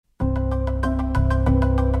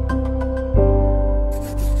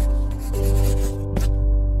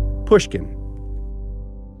Pushkin.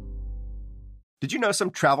 Did you know some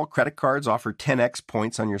travel credit cards offer 10x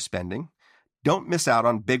points on your spending? Don't miss out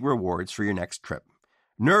on big rewards for your next trip.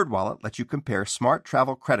 NerdWallet lets you compare smart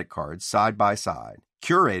travel credit cards side by side,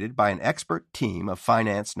 curated by an expert team of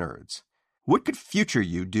finance nerds. What could future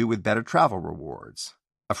you do with better travel rewards?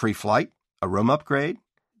 A free flight? A room upgrade?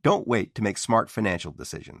 Don't wait to make smart financial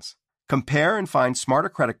decisions. Compare and find smarter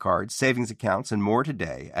credit cards, savings accounts, and more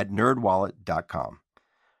today at nerdwallet.com.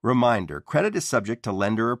 Reminder, credit is subject to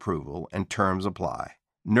lender approval and terms apply.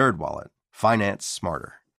 NerdWallet. Finance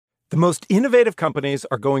smarter. The most innovative companies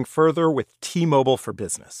are going further with T-Mobile for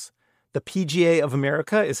Business. The PGA of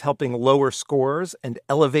America is helping lower scores and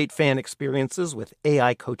elevate fan experiences with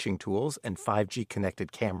AI coaching tools and 5G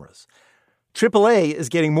connected cameras. AAA is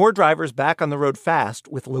getting more drivers back on the road fast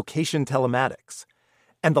with location telematics.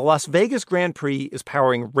 And the Las Vegas Grand Prix is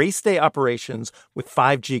powering race day operations with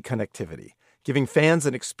 5G connectivity, giving fans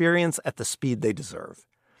an experience at the speed they deserve.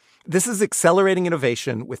 This is accelerating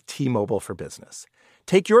innovation with T-Mobile for Business.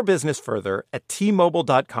 Take your business further at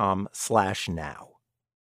T-Mobile.com/now.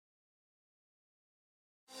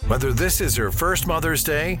 Whether this is her first Mother's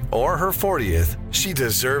Day or her 40th, she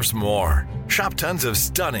deserves more. Shop tons of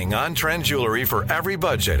stunning on-trend jewelry for every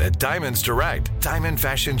budget at Diamonds Direct. Diamond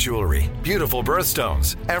fashion jewelry, beautiful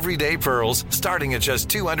birthstones, everyday pearls starting at just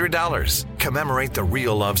 $200. Commemorate the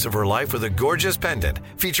real loves of her life with a gorgeous pendant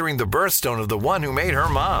featuring the birthstone of the one who made her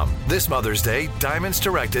mom. This Mother's Day, Diamonds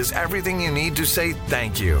Direct is everything you need to say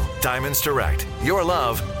thank you. Diamonds Direct. Your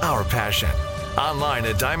love, our passion. Online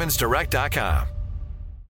at diamondsdirect.com.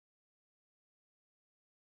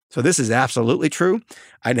 So this is absolutely true.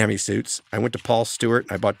 I didn't have any suits. I went to Paul Stewart.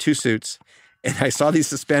 I bought 2 suits. And I saw these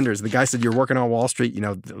suspenders. The guy said, "You're working on Wall Street. You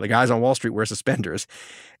know, the guys on Wall Street wear suspenders."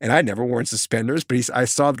 And I'd never worn suspenders. But I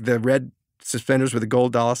saw the red suspenders with the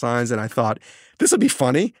gold dollar signs. And I thought, this will be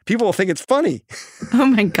funny. People will think it's funny. Oh,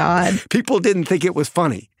 my God. People didn't think it was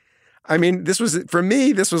funny. I mean, for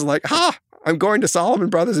me, this was like, I'm going to Solomon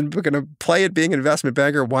Brothers and going to play at being an investment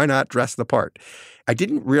banker. Why not dress the part? I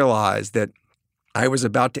didn't realize that I was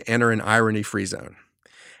about to enter an irony-free zone.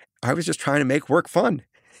 I was just trying to make work fun.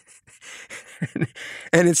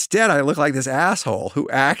 And instead, I looked like this asshole who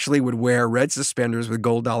actually would wear red suspenders with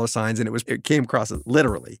gold dollar signs, and it came across as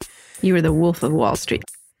literally. You were the wolf of Wall Street.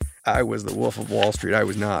 I was the wolf of Wall Street. I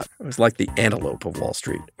was not. I was like the antelope of Wall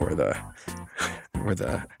Street or the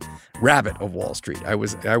rabbit of Wall Street. I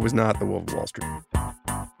was not the wolf of Wall Street.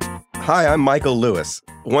 Hi, I'm Michael Lewis,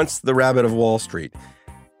 once the rabbit of Wall Street.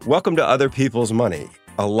 Welcome to Other People's Money,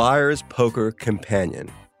 a liar's poker companion.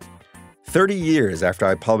 30 years after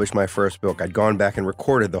I published my first book, I'd gone back and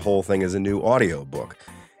recorded the whole thing as a new audio book.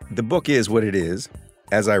 The book is what it is,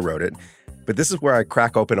 as I wrote it, but this is where I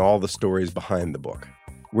crack open all the stories behind the book.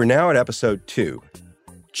 We're now at episode 2,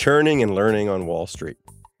 Churning and Learning on Wall Street,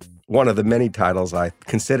 one of the many titles I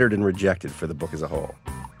considered and rejected for the book as a whole.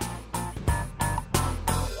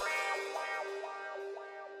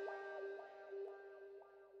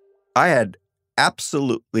 I had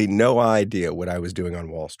absolutely no idea what I was doing on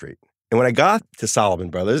Wall Street. And when I got to Solomon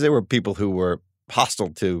Brothers, there were people who were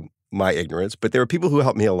hostile to my ignorance, but there were people who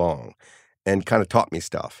helped me along and kind of taught me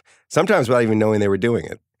stuff, sometimes without even knowing they were doing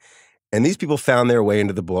it. And these people found their way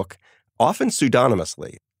into the book, often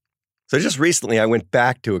pseudonymously. So just recently, I went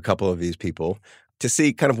back to a couple of these people to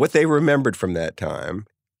see kind of what they remembered from that time.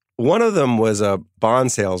 One of them was a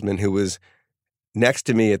bond salesman who was next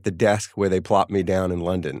to me at the desk where they plopped me down in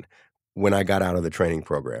London when I got out of the training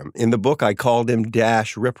program. In the book, I called him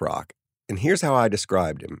Dash Riprock, and here's how I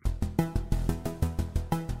described him.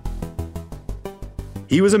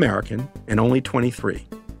 He was American and only 23,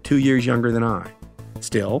 2 years younger than I.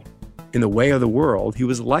 Still, in the way of the world, he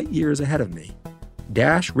was light years ahead of me.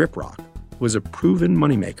 Dash Riprock was a proven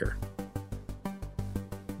moneymaker.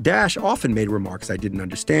 Dash often made remarks I didn't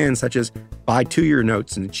understand, such as buy 2-year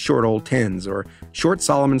notes and short old 10s, or short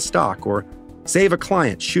Solomon stock, or save a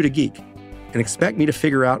client, shoot a geek, and expect me to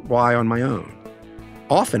figure out why on my own.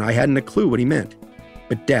 Often I hadn't a clue what he meant,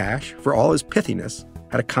 but Dash, for all his pithiness,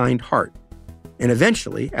 had a kind heart. And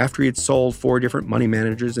eventually, after he had sold 4 different money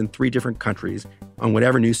managers in 3 different countries on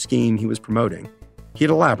whatever new scheme he was promoting,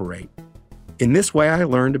 he'd elaborate. In this way, I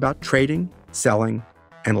learned about trading, selling,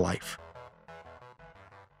 and life.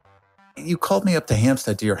 You called me up to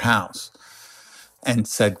Hampstead to your house and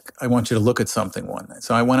said, I want you to look at something one night.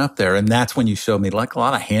 So I went up there, and that's when you showed me like a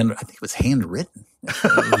lot of I think it was handwritten. It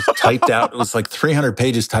was typed out. It was like 300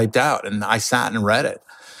 pages typed out, and I sat and read it.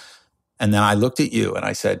 And then I looked at you, and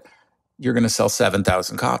I said, you're going to sell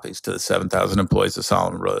 7,000 copies to the 7,000 employees of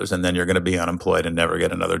Solomon Brothers, and then you're going to be unemployed and never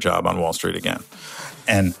get another job on Wall Street again.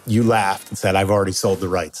 And you laughed and said, I've already sold the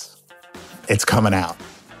rights. It's coming out.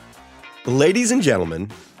 Ladies and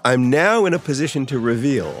gentlemen, I'm now in a position to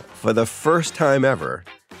reveal, for the first time ever,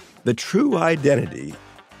 the true identity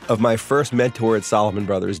of my first mentor at Solomon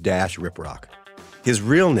Brothers, Riprock. His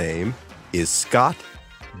real name is Scott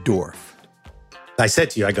Dorff. I said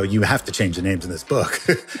to you, I go, you have to change the names in this book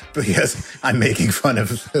because I'm making fun of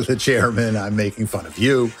the chairman. I'm making fun of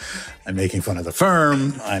you. I'm making fun of the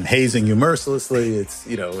firm. I'm hazing you mercilessly. It's,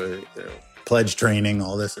 pledge training,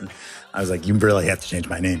 all this. And I was like, you really have to change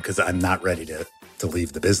my name because I'm not ready to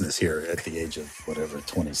leave the business here at the age of whatever,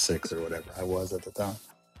 26 or whatever I was at the time.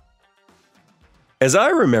 As I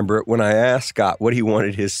remember it, when I asked Scott what he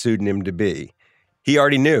wanted his pseudonym to be, he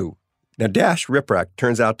already knew. Now, Riprock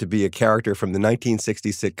turns out to be a character from the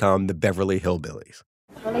 1960s sitcom The Beverly Hillbillies.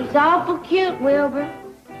 Well, he's awful cute, Wilbur.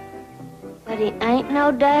 But he ain't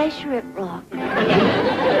no Riprock.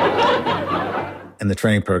 In the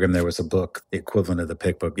training program, there was a book, the equivalent of the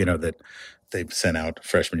pick book, that they sent out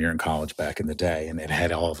freshman year in college back in the day, and it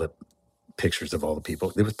had all the pictures of all the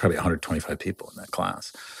people. There was probably 125 people in that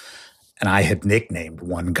class. And I had nicknamed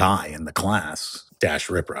one guy in the class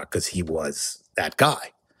Riprock because he was that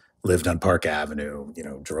guy. Lived on Park Avenue,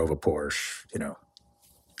 drove a Porsche,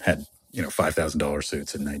 had, $5,000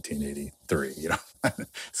 suits in 1983,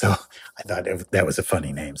 So I thought that was a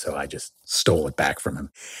funny name, so I just stole it back from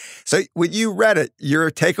him. So when you read it,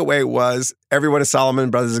 your takeaway was everyone at Solomon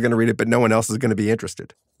Brothers is going to read it, but no one else is going to be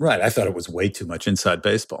interested. Right. I thought it was way too much inside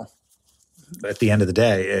baseball. At the end of the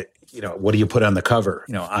day, what do you put on the cover?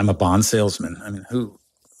 I'm a bond salesman. I mean, who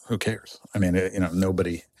cares? I mean,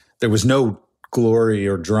 nobody, there was no glory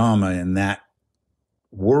or drama in that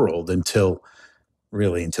world until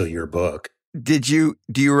your book. Do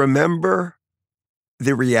you remember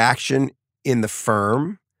the reaction in the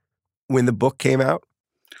firm when the book came out?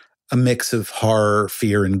 A mix of horror,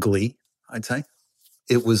 fear, and glee, I'd say.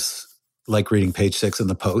 It was like reading page 6 in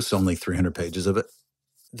the Post, only 300 pages of it.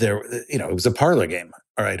 There, it was a parlor game.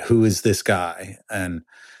 All right, who is this guy? And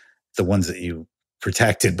the ones that you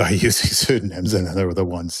protected by using pseudonyms, and there were the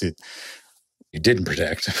ones that you didn't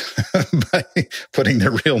protect by putting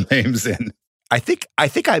their real names in. I think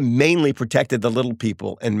I mainly protected the little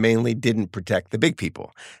people and mainly didn't protect the big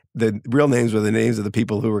people. The real names were the names of the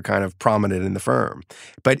people who were kind of prominent in the firm.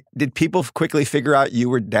 But did people quickly figure out you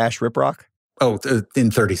were Riprock? Oh,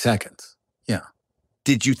 in 30 seconds. Yeah.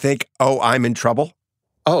 Did you think, I'm in trouble?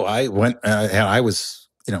 Oh, I went, I was,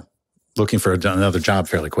 looking for another job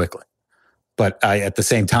fairly quickly. But at the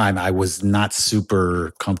same time, I was not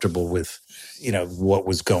super comfortable with, what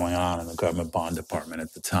was going on in the government bond department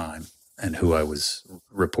at the time and who I was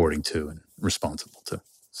reporting to and responsible to.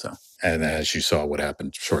 So, and as you saw what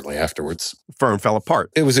happened shortly afterwards. Firm fell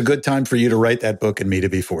apart. It was a good time for you to write that book and me to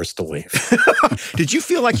be forced to leave. Did you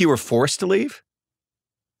feel like you were forced to leave?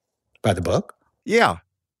 By the book? Yeah.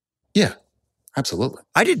 Yeah, absolutely.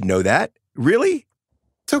 I didn't know that. Really?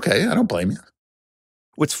 It's okay. I don't blame you.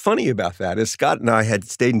 What's funny about that is Scott and I had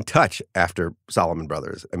stayed in touch after Solomon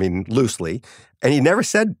Brothers. I mean, loosely. And he never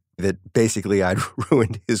said that basically I'd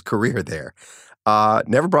ruined his career there.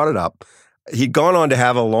 Never brought it up. He'd gone on to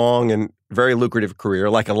have a long and very lucrative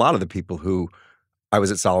career, like a lot of the people who I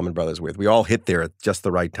was at Solomon Brothers with. We all hit there at just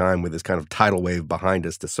the right time with this kind of tidal wave behind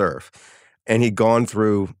us to surf. And he'd gone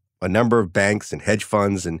through a number of banks and hedge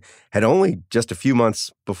funds and had only just a few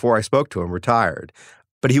months before I spoke to him retired.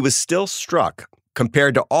 But he was still struck,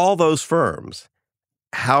 compared to all those firms,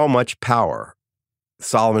 how much power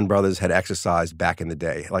Solomon Brothers had exercised back in the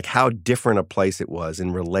day, like how different a place it was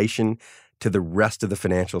in relation to the rest of the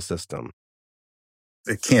financial system.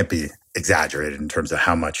 It can't be exaggerated in terms of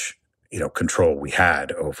how much, control we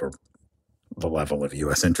had over the level of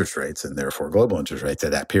U.S. interest rates and therefore global interest rates at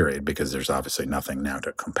that period, because there's obviously nothing now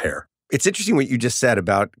to compare. It's interesting what you just said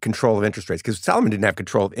about control of interest rates, because Solomon didn't have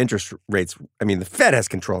control of interest rates. I mean, the Fed has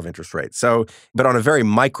control of interest rates. So, but on a very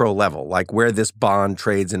micro level, like where this bond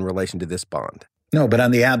trades in relation to this bond. No, but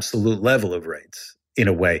on the absolute level of rates, in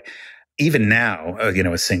a way, even now,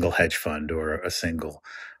 a single hedge fund or a single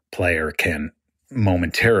player can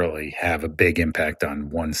momentarily have a big impact on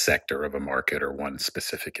one sector of a market or one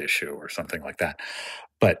specific issue or something like that.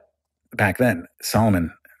 But back then,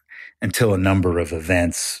 Solomon, until a number of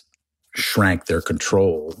events shrank their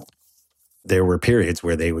control, there were periods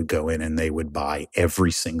where they would go in and they would buy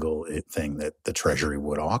every single thing that the Treasury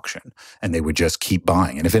would auction, and they would just keep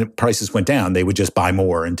buying. And if prices went down, they would just buy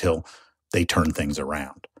more until they turned things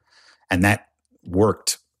around. And that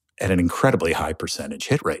worked at an incredibly high percentage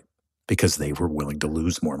hit rate because they were willing to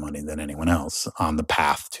lose more money than anyone else on the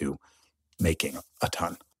path to making a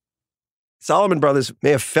ton. Solomon Brothers may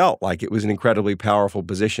have felt like it was an incredibly powerful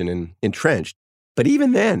position and entrenched, but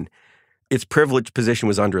even then, its privileged position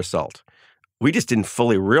was under assault. We just didn't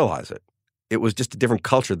fully realize it. It was just a different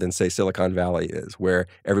culture than, say, Silicon Valley is, where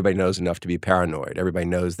everybody knows enough to be paranoid. Everybody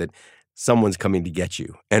knows that someone's coming to get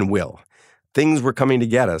you and will. Things were coming to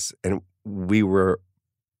get us, and we were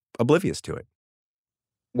oblivious to it.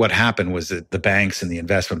 What happened was that the banks and the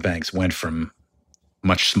investment banks went from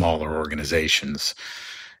much smaller organizations,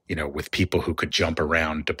 with people who could jump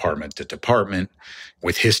around department to department,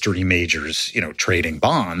 with history majors, trading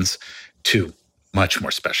bonds, to much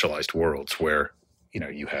more specialized worlds where,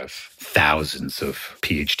 you have thousands of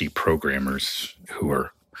PhD programmers who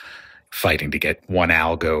are fighting to get one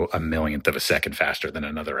algo a millionth of a second faster than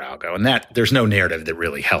another algo. And that there's no narrative that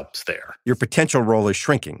really helps there. Your potential role is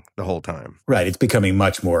shrinking the whole time. Right. It's becoming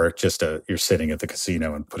much more just you're sitting at the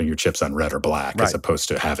casino and putting your chips on red or black, as opposed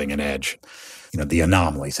to having an edge. The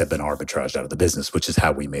anomalies have been arbitraged out of the business, which is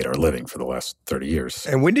how we made our living for the last 30 years.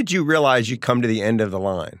 And when did you realize you come to the end of the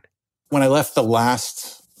line? When I left the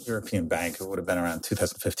last European bank, it would have been around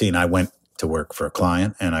 2015, I went to work for a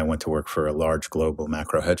client, and I went to work for a large global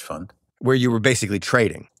macro hedge fund. Where you were basically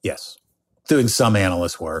trading. Yes. Doing some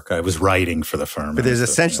analyst work. I was writing for the firm. But it's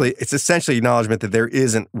essentially acknowledgement that there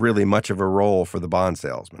isn't really much of a role for the bond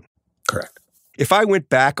salesman. Correct. If I went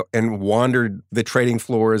back and wandered the trading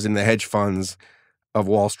floors in the hedge funds of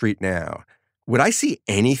Wall Street now, would I see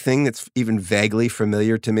anything that's even vaguely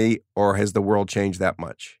familiar to me, or has the world changed that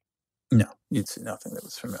much? No, you'd see nothing that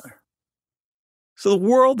was familiar. So the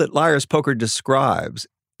world that Liar's Poker describes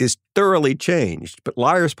is thoroughly changed, but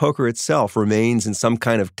Liar's Poker itself remains in some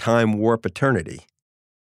kind of time warp eternity.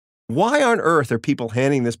 Why on earth are people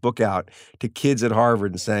handing this book out to kids at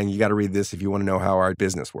Harvard and saying, you got to read this if you want to know how our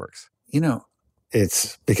business works?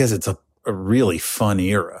 It's because it's a really fun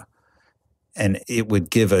era. And it would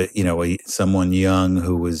give someone young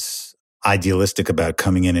who was idealistic about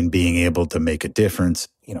coming in and being able to make a difference,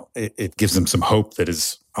 it gives them some hope that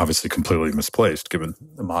is obviously completely misplaced given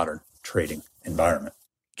the modern trading environment.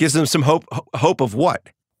 Gives them some hope of what?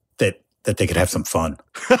 That they could have some fun.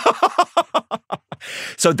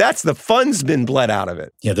 So that's the fun's been bled out of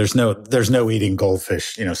it. Yeah, there's no eating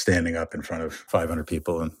goldfish, standing up in front of 500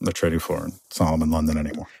 people in the trading floor in Solomon, London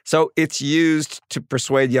anymore. So it's used to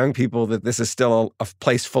persuade young people that this is still a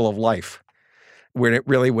place full of life, where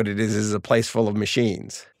what it is a place full of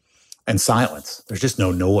machines. And silence. There's just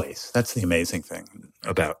no noise. That's the amazing thing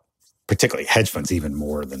about particularly hedge funds, even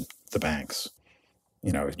more than the banks.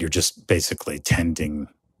 You're just basically tending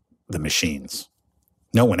the machines.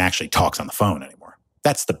 No one actually talks on the phone anymore.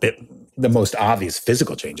 That's the most obvious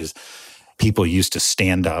physical changes. People used to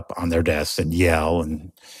stand up on their desks and yell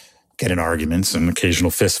and get in arguments and occasional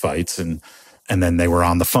fistfights, and then they were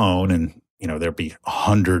on the phone, and there'd be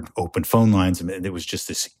 100 open phone lines, and it was just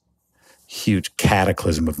this huge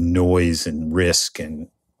cataclysm of noise and risk and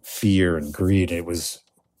fear and greed. It was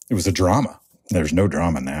a drama. There's no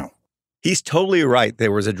drama now. He's totally right.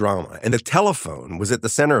 There was a drama. And the telephone was at the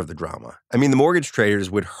center of the drama. I mean, the mortgage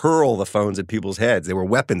traders would hurl the phones at people's heads. They were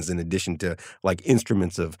weapons in addition to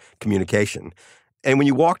instruments of communication. And when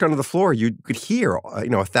you walked onto the floor, you could hear,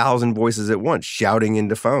 1,000 voices at once shouting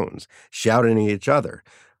into phones, shouting at each other.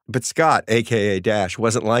 But Scott, a.k.a. Dash,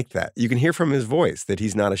 wasn't like that. You can hear from his voice that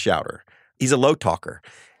he's not a shouter. He's a low talker.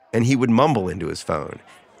 And he would mumble into his phone.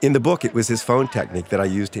 In the book, it was his phone technique that I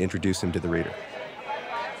used to introduce him to the reader.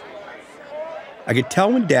 I could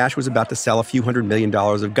tell when Dash was about to sell a few $100 million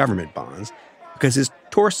of government bonds because his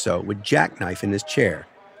torso would jackknife in his chair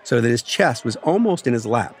so that his chest was almost in his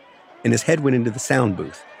lap and his head went into the sound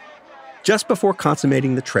booth. Just before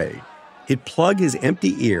consummating the trade, he'd plug his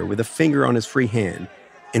empty ear with a finger on his free hand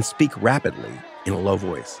and speak rapidly in a low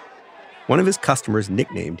voice. One of his customers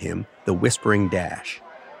nicknamed him the Whispering Dash.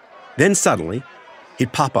 Then suddenly,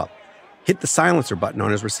 he'd pop up, hit the silencer button on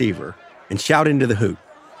his receiver, and shout into the hoot.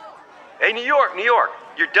 Hey, New York,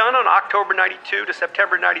 you're done on October 92 to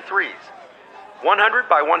September 93s. 100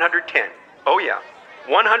 by 110. Oh, yeah.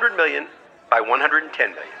 100 million by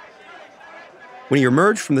 110 million. When he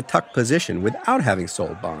emerged from the tucked position without having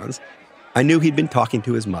sold bonds, I knew he'd been talking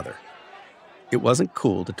to his mother. It wasn't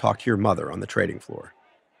cool to talk to your mother on the trading floor.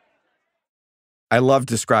 I love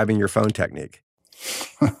describing your phone technique.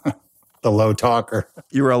 The low talker.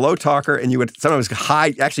 You were a low talker, and you would sometimes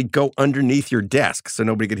actually go underneath your desk so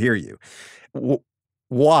nobody could hear you.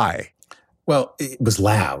 Why? Well, it was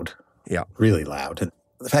loud. Yeah. Really loud. And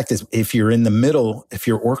the fact is, if you're in the middle, if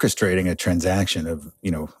you're orchestrating a transaction of,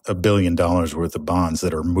 $1 billion worth of bonds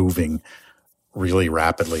that are moving really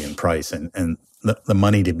rapidly in price, and the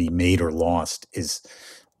money to be made or lost is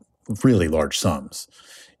really large sums,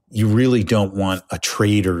 you really don't want a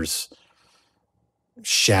trader's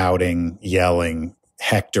shouting, yelling,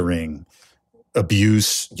 hectoring,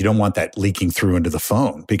 abuse. You don't want that leaking through into the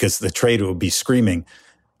phone because the trader will be screaming,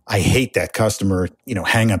 I hate that customer,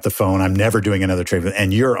 hang up the phone. I'm never doing another trade.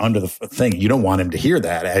 And you're under the thing. You don't want him to hear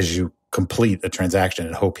that as you complete a transaction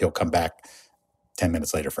and hope he'll come back 10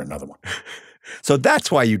 minutes later for another one. So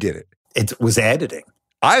that's why you did it. It was editing.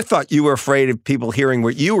 I thought you were afraid of people hearing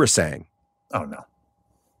what you were saying. Oh, no.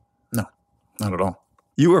 No, not at all.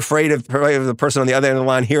 You were afraid of the person on the other end of the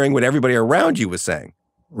line hearing what everybody around you was saying.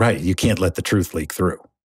 Right. You can't let the truth leak through.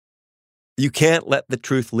 You can't let the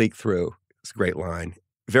truth leak through. It's a great line.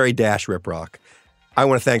 Very Dash Riprock. I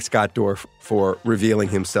want to thank Scott Dorff for revealing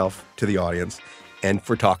himself to the audience and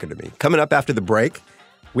for talking to me. Coming up after the break,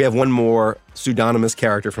 we have one more pseudonymous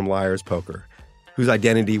character from Liar's Poker, whose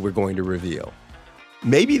identity we're going to reveal.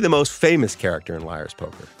 Maybe the most famous character in Liar's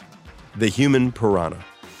Poker, the human piranha.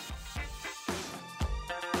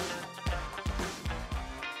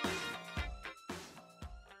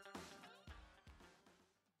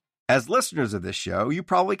 As listeners of this show, you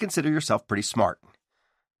probably consider yourself pretty smart.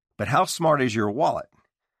 But how smart is your wallet?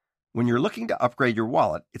 When you're looking to upgrade your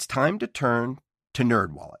wallet, it's time to turn to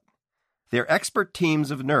NerdWallet. Their expert teams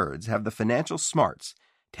of nerds have the financial smarts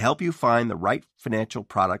to help you find the right financial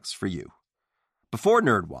products for you. Before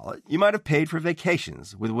NerdWallet, you might have paid for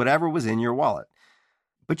vacations with whatever was in your wallet.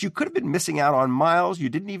 But you could have been missing out on miles you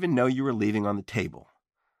didn't even know you were leaving on the table.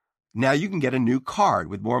 Now you can get a new card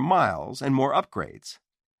with more miles and more upgrades.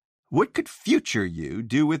 What could future you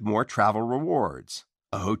do with more travel rewards?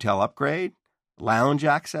 A hotel upgrade? Lounge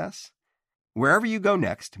access? Wherever you go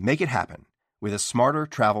next, make it happen with a smarter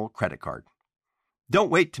travel credit card.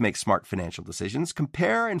 Don't wait to make smart financial decisions.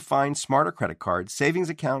 Compare and find smarter credit cards, savings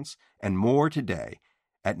accounts, and more today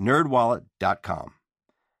at nerdwallet.com.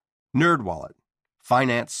 NerdWallet.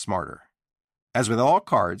 Finance smarter. As with all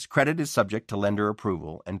cards, credit is subject to lender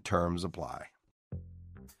approval and terms apply.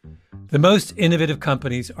 The most innovative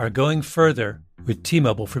companies are going further with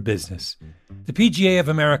T-Mobile for Business. The PGA of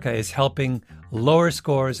America is helping lower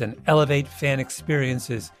scores and elevate fan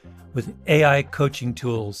experiences with AI coaching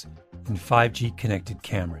tools and 5G connected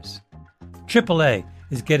cameras. AAA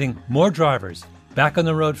is getting more drivers back on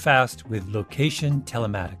the road fast with location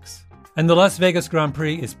telematics. And the Las Vegas Grand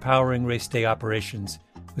Prix is powering race day operations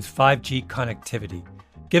with 5G connectivity,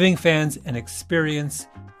 giving fans an experience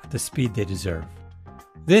at the speed they deserve.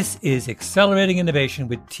 This is accelerating innovation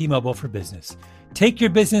with T-Mobile for Business. Take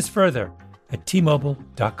your business further at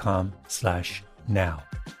T-Mobile.com/now.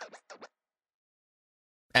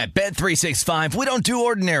 At Bet365, we don't do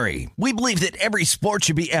ordinary. We believe that every sport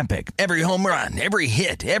should be epic. Every home run, every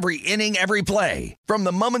hit, every inning, every play. From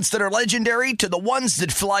the moments that are legendary to the ones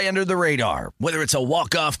that fly under the radar. Whether it's a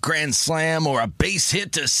walk-off grand slam or a base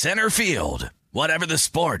hit to center field. Whatever the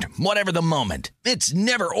sport, whatever the moment, it's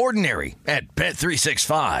never ordinary at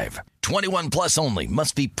Bet365. 21 plus only.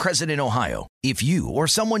 Must be present in Ohio. If you or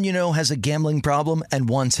someone you know has a gambling problem and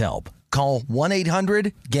wants help, call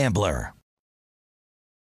 1-800-GAMBLER.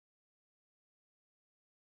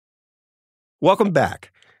 Welcome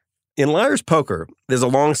back. In Liar's Poker, there's a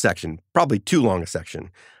long section, probably too long a section,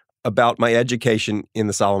 about my education in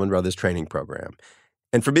the Salomon Brothers training program.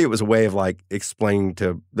 And for me, it was a way of explaining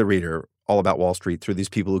to the reader all about Wall Street through these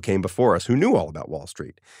people who came before us who knew all about Wall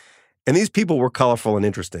Street. And these people were colorful and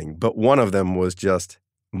interesting, but one of them was just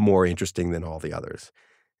more interesting than all the others.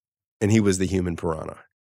 And he was the human piranha.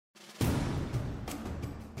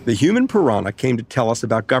 The human piranha came to tell us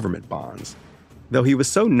about government bonds, though he was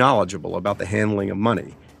so knowledgeable about the handling of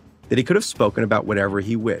money that he could have spoken about whatever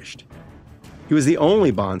he wished. He was the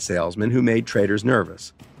only bond salesman who made traders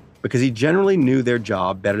nervous, because he generally knew their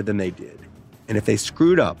job better than they did. And if they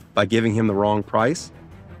screwed up by giving him the wrong price,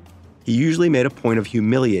 he usually made a point of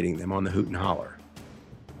humiliating them on the hoot and holler.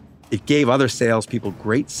 It gave other salespeople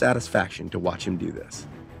great satisfaction to watch him do this.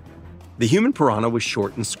 The human piranha was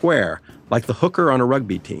short and square, like the hooker on a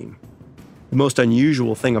rugby team. The most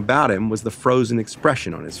unusual thing about him was the frozen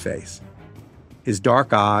expression on his face. His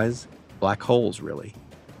dark eyes, black holes really,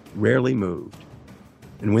 rarely moved.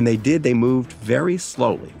 And when they did, they moved very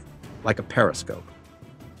slowly, like a periscope.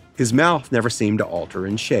 His mouth never seemed to alter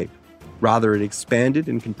in shape. Rather, it expanded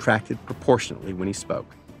and contracted proportionately when he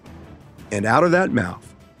spoke. And out of that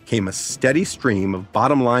mouth came a steady stream of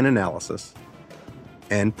bottom-line analysis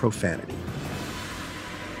and profanity.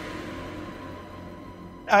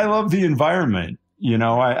 I love the environment.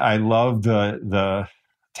 I love the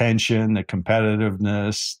tension, the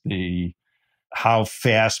competitiveness, how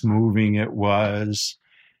fast-moving it was.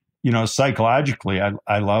 Psychologically,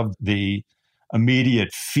 I love the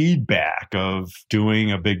immediate feedback of doing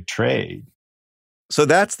a big trade. So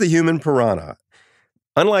that's the human piranha.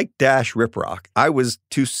 Unlike Dash Riprock, I was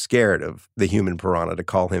too scared of the human piranha to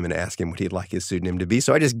call him and ask him what he'd like his pseudonym to be,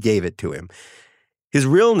 so I just gave it to him. His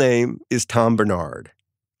real name is Tom Bernard.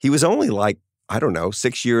 He was only like,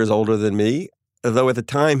 6 years older than me, though at the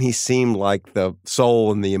time he seemed like the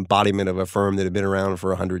soul and the embodiment of a firm that had been around for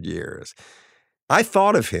 100 years. I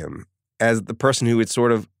thought of him as the person who had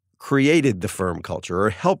sort of created the firm culture or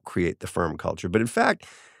helped create the firm culture. But in fact,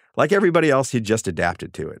 like everybody else, he'd just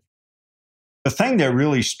adapted to it. The thing that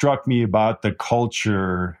really struck me about the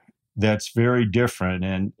culture that's very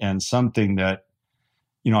different and something that,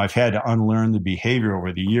 I've had to unlearn the behavior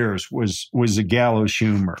over the years was the gallows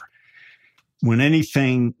humor. When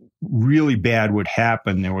anything really bad would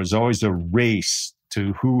happen, there was always a race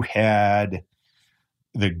to who had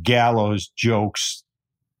the gallows jokes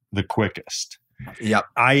the quickest. Yep.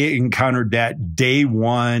 I encountered that day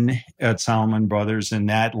one at Salomon Brothers, and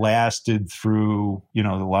that lasted through, the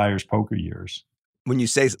Liar's Poker years. When you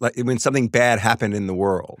say, when something bad happened in the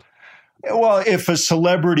world. Well, if a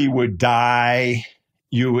celebrity would die,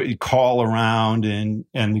 you would call around and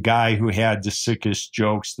the guy who had the sickest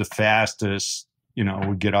jokes the fastest,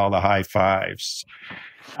 would get all the high fives.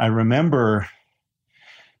 I remember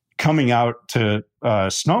coming out to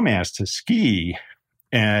Snowmass to ski,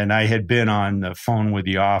 and I had been on the phone with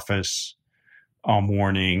the office all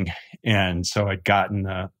morning, and so I'd gotten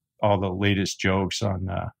all the latest jokes on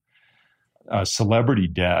celebrity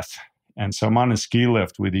death. And so I'm on a ski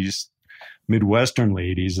lift with these Midwestern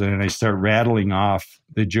ladies, and I start rattling off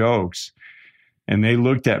the jokes. And they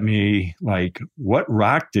looked at me like, what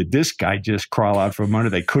rock did this guy just crawl out from under?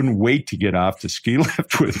 They couldn't wait to get off the ski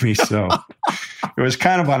lift with me. So it was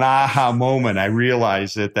kind of an aha moment. I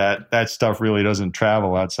realized that stuff really doesn't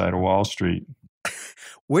travel outside of Wall Street.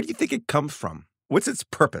 Where do you think it comes from? What's its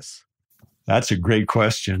purpose? That's a great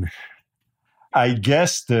question. I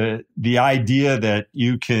guess the idea that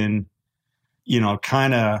you can,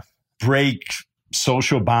 kind of break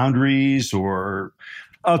social boundaries, or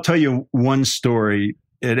I'll tell you one story.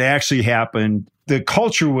 It actually happened. The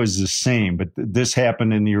culture was the same, but this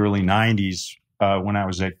happened in the early 90s when I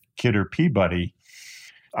was at Kidder Peabody.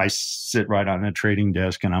 I sit right on the trading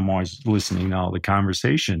desk, and I'm always listening to all the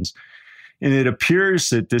conversations. And it appears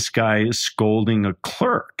that this guy is scolding a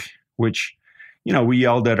clerk, which, we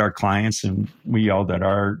yelled at our clients and we yelled at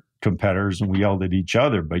our competitors and we yelled at each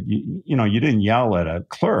other, but you didn't yell at a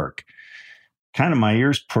clerk. Kind of my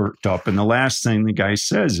ears perked up. And the last thing the guy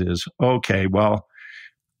says is, okay, well,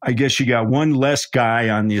 I guess you got one less guy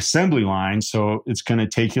on the assembly line, so it's going to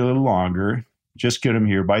take you a little longer. Just get him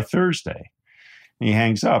here by Thursday. And he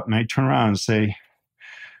hangs up, and I turn around and say,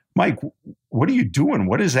 Mike, what are you doing?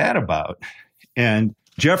 What is that about? And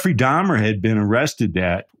Jeffrey Dahmer had been arrested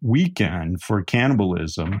that weekend for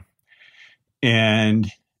cannibalism.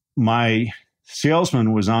 And my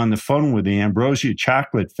salesman was on the phone with the Ambrosia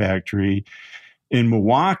Chocolate Factory in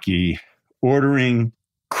Milwaukee ordering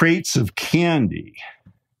crates of candy.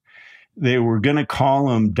 They were going to call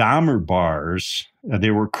them Dahmer bars.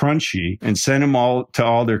 They were crunchy, and send them all to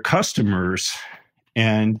all their customers.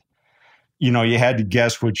 And, you had to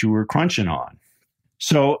guess what you were crunching on.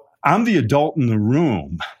 So I'm the adult in the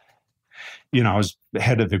room. I was the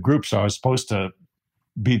head of the group, so I was supposed to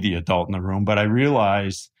be the adult in the room. But I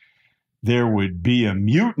realized there would be a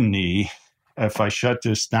mutiny if I shut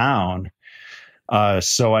this down.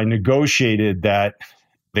 So I negotiated that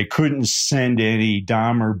they couldn't send any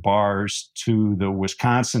Dahmer bars to the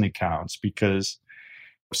Wisconsin accounts because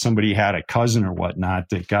if somebody had a cousin or whatnot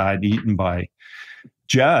that got eaten by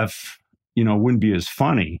Jeff, it wouldn't be as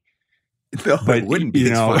funny. No, but it wouldn't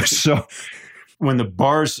be as funny. So when the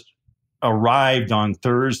bars arrived on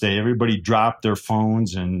Thursday, everybody dropped their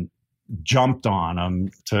phones and jumped on them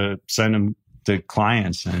to send them to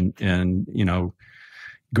clients and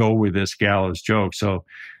go with this gallows joke. So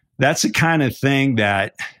that's the kind of thing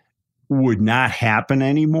that would not happen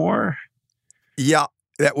anymore. Yeah,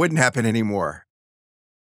 that wouldn't happen anymore.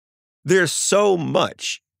 There's so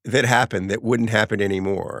much that happened that wouldn't happen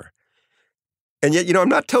anymore. And yet, I'm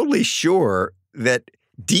not totally sure that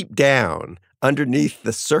deep down, underneath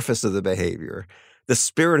the surface of the behavior, the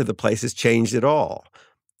spirit of the place has changed at all.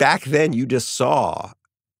 Back then, you just saw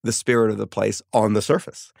the spirit of the place on the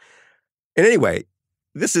surface. And anyway,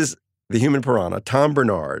 this is the human piranha, Tom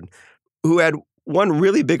Bernard, who had one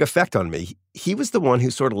really big effect on me. He was the one who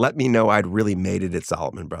sort of let me know I'd really made it at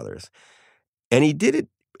Salomon Brothers. And he did it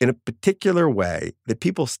in a particular way that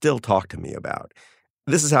people still talk to me about.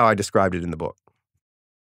 This is how I described it in the book.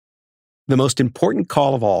 The most important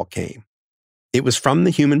call of all came. It was from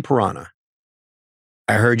the human piranha.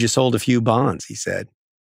 I heard you sold a few bonds, he said.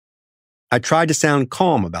 I tried to sound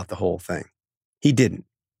calm about the whole thing. He didn't.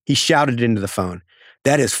 He shouted into the phone,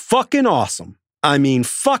 "That is fucking awesome. I mean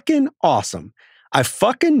fucking awesome. I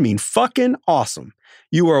fucking mean fucking awesome.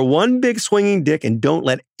 You are one big swinging dick and don't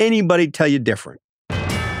let anybody tell you different."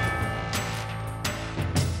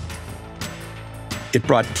 It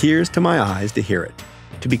brought tears to my eyes to hear it,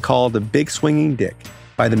 to be called a big swinging dick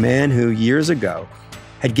by the man who, years ago,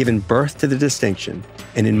 had given birth to the distinction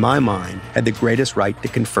and, in my mind, had the greatest right to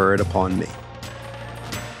confer it upon me.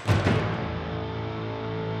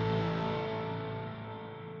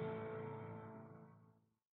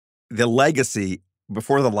 The legacy,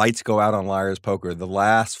 before the lights go out on Liar's Poker, the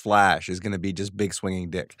last flash is going to be just big swinging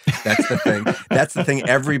dick. That's the thing. That's the thing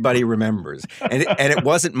everybody remembers. And it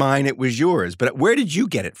wasn't mine, it was yours. But where did you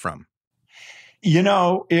get it from? You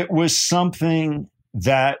know, it was something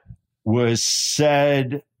that was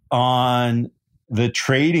said on the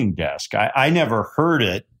trading desk. I never heard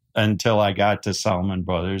it until I got to Salomon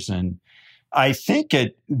Brothers. And I think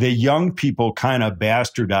the young people kind of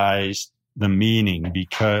bastardized the meaning,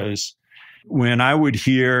 because when I would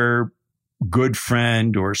hear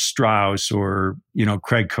Goodfriend or Strauss or,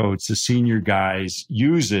 Craig Coates, the senior guys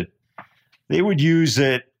use it, they would use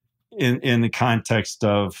it in the context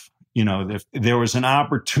of, if there was an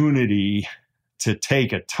opportunity to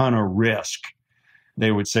take a ton of risk,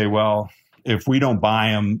 they would say, well, if we don't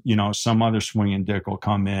buy them, some other swinging dick will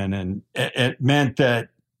come in. And it meant that,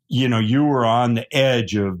 you were on the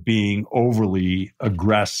edge of being overly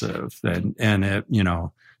aggressive, and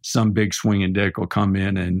some big swinging dick will come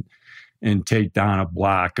in and take down a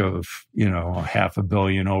block of, $500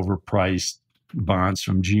 million overpriced bonds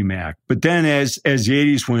from GMAC. But then as the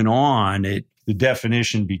 80s went on, the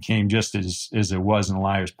definition became just as it was in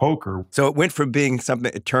Liar's Poker. So it went from being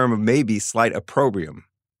a term of maybe slight opprobrium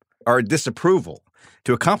or disapproval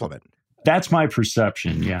to a compliment. That's my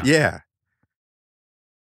perception, yeah. Yeah.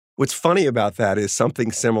 What's funny about that is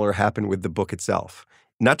something similar happened with the book itself.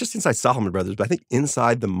 Not just inside Salomon Brothers, but I think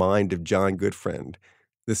inside the mind of John Goodfriend,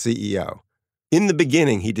 the CEO. In the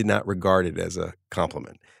beginning, he did not regard it as a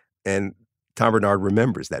compliment. And Tom Bernard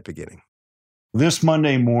remembers that beginning. This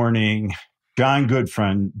Monday morning, John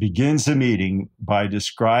Goodfriend begins the meeting by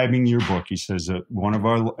describing your book. He says that one of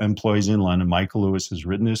our employees in London, Michael Lewis, has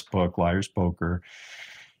written this book, Liar's Poker.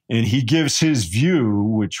 And he gives his view,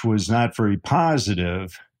 which was not very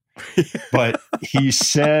positive, but he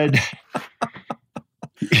said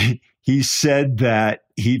that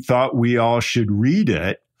he thought we all should read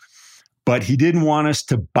it, but he didn't want us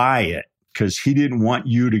to buy it because he didn't want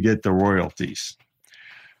you to get the royalties.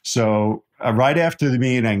 So right after the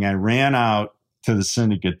meeting, I ran out to the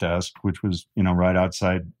syndicate desk, which was, right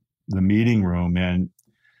outside the meeting room. And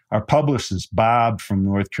our publicist, Bob from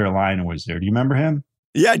North Carolina, was there. Do you remember him?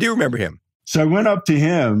 Yeah, I do remember him. So I went up to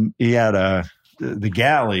him. He had the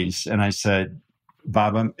galleys. And I said,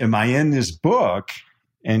 Bob, am I in this book?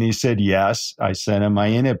 And he said, yes. I said, am I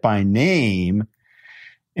in it by name?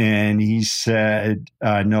 And he said,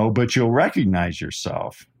 no, but you'll recognize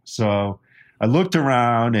yourself. So I looked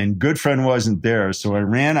around and Goodfriend wasn't there. So I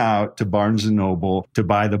ran out to Barnes & Noble to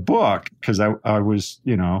buy the book because I was,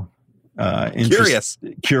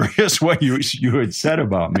 curious what you had said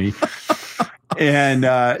about me.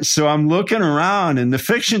 And so I'm looking around in the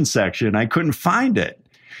fiction section. I couldn't find it.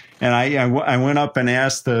 And I went up and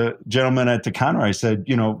asked the gentleman at the counter, I said,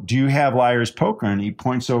 do you have Liar's Poker? And he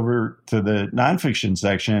points over to the nonfiction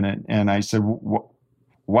section. And I said,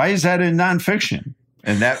 why is that in nonfiction?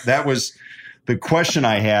 And that was the question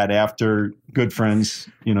I had after Goodfriend's,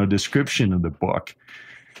 description of the book.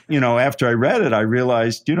 After I read it, I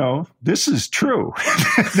realized, this is true.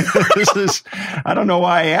 I don't know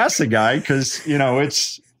why I asked the guy because,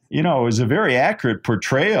 it was a very accurate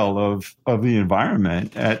portrayal of the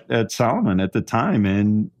environment at Salomon at the time.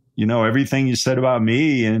 And, everything you said about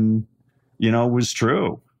me and, was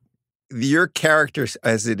true. Your character,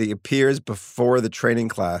 as it appears before the training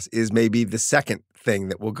class, is maybe the second thing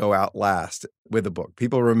that will go out last with the book.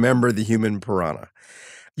 People remember the human piranha.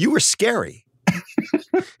 You were scary.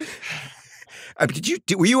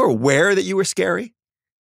 Were you aware that you were scary?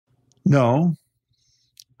 No.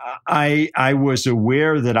 I was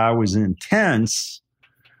aware that I was intense,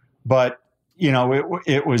 but,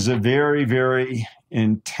 it was a very, very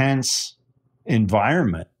intense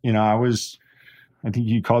environment. I think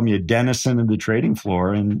you called me a denizen of the trading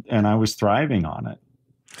floor, and I was thriving on it.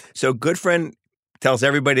 So Goodfriend tells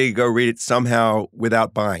everybody to go read it somehow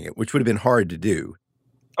without buying it, which would have been hard to do.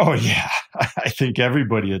 Oh, yeah. I think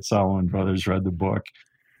everybody at Salomon Brothers read the book.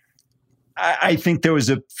 I think there was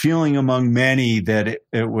a feeling among many that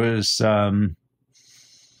it was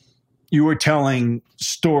you were telling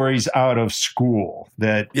stories out of school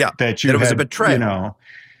that you that it was had, a betrayal.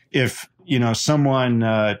 You know, if someone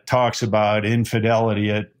talks about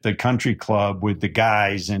infidelity at the country club with the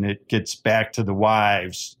guys, and it gets back to the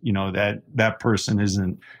wives, that person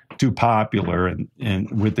isn't too popular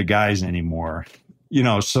and with the guys anymore.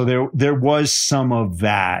 So there was some of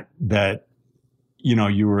that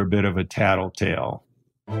you were a bit of a tattletale.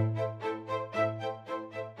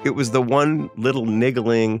 It was the one little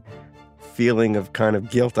niggling feeling of kind of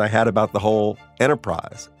guilt I had about the whole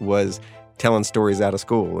enterprise, was telling stories out of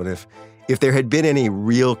school. And if there had been any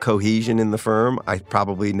real cohesion in the firm, I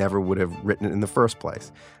probably never would have written it in the first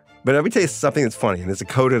place. But let me tell you something that's funny, and it's a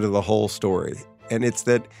coda to the whole story. And it's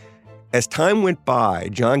that as time went by,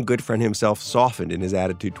 John Goodfriend himself softened in his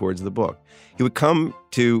attitude towards the book. He would come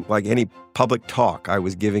to, like, any public talk I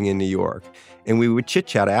was giving in New York, and we would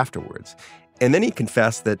chit-chat afterwards. And then he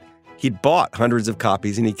confessed that he'd bought hundreds of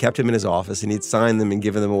copies, and he kept them in his office, and he'd sign them and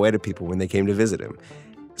given them away to people when they came to visit him.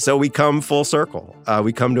 So we come full circle.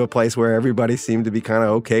 We come to a place where everybody seemed to be kind of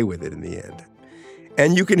okay with it in the end.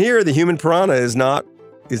 And you can hear the human piranha is not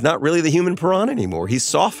really the human piranha anymore. He's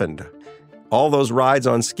softened. All those rides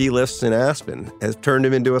on ski lifts in Aspen has turned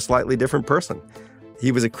him into a slightly different person.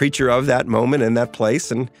 He was a creature of that moment and that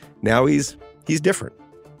place, and now he's different.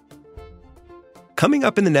 Coming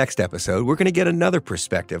up in the next episode, we're going to get another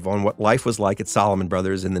perspective on what life was like at Salomon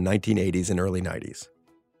Brothers in the 1980s and early 90s.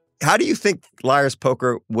 How do you think Liar's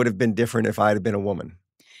Poker would have been different if I had been a woman?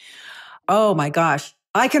 Oh, my gosh.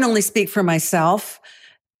 I can only speak for myself.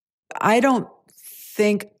 I don't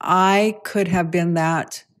think I could have been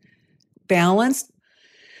that balanced.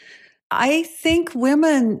 I think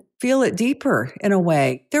women feel it deeper in a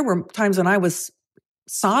way. There were times when I was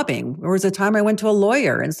sobbing. There was a time I went to a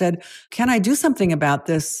lawyer and said, can I do something about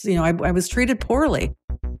this? I was treated poorly.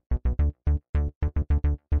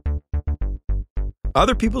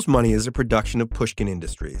 Other People's Money is a production of Pushkin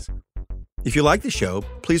Industries. If you like the show,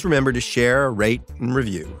 please remember to share, rate, and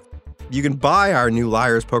review. You can buy our new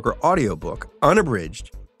Liar's Poker audiobook,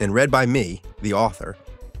 unabridged, and read by me, the author,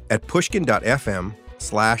 at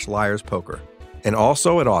pushkin.fm/liarspoker, and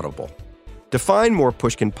also at Audible. To find more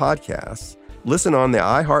Pushkin podcasts, listen on the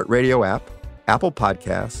iHeartRadio app, Apple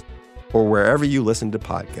Podcasts, or wherever you listen to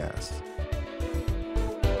podcasts.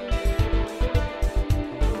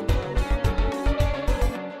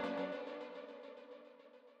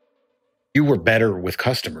 You were better with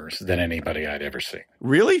customers than anybody I'd ever seen.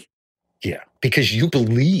 Really? Yeah, because you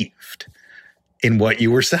believed in what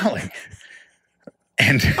you were selling.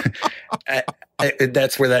 And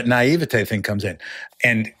that's where that naivete thing comes in.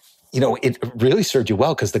 And, it really served you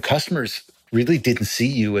well because the customers really didn't see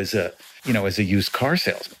you as a used car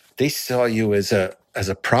salesman. They saw you as a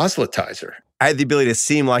proselytizer. I had the ability to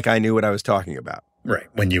seem like I knew what I was talking about. Right,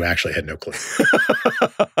 when you actually had no clue.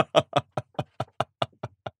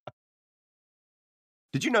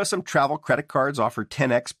 Did you know some travel credit cards offer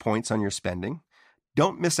 10x points on your spending?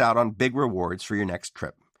 Don't miss out on big rewards for your next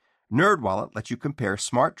trip. NerdWallet lets you compare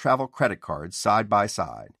smart travel credit cards side by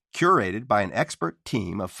side, curated by an expert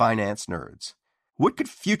team of finance nerds. What could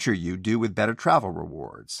future you do with better travel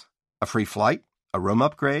rewards? A free flight? A room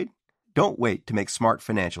upgrade? Don't wait to make smart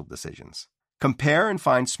financial decisions. Compare and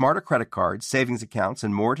find smarter credit cards, savings accounts,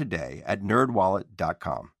 and more today at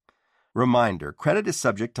nerdwallet.com. Reminder, credit is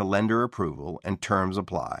subject to lender approval and terms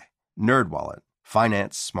apply. NerdWallet.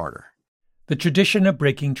 Finance smarter. The tradition of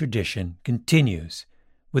breaking tradition continues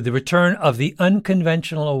with the return of the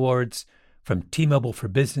Unconventional Awards from T-Mobile for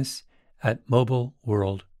Business at Mobile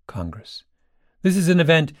World Congress. This is an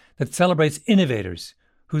event that celebrates innovators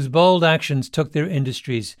whose bold actions took their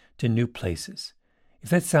industries to new places. If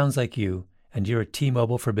that sounds like you and you're a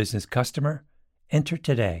T-Mobile for Business customer, enter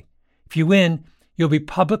today. If you win, you'll be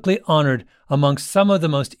publicly honored amongst some of the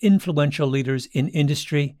most influential leaders in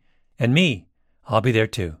industry. And me, I'll be there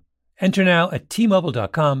too. Enter now at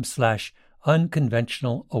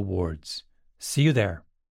tmobile.com/unconventional awards. See you there.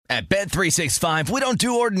 At Bet365, we don't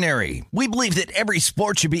do ordinary. We believe that every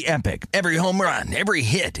sport should be epic. Every home run, every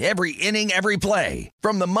hit, every inning, every play.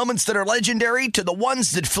 From the moments that are legendary to the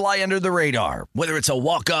ones that fly under the radar. Whether it's a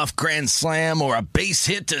walk-off grand slam or a base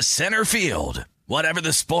hit to center field. Whatever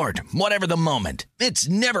the sport, whatever the moment, it's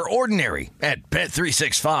never ordinary at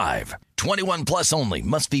Bet365. 21 plus only.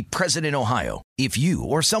 Must be present in Ohio. If you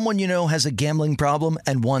or someone you know has a gambling problem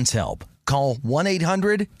and wants help, call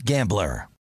 1-800-GAMBLER.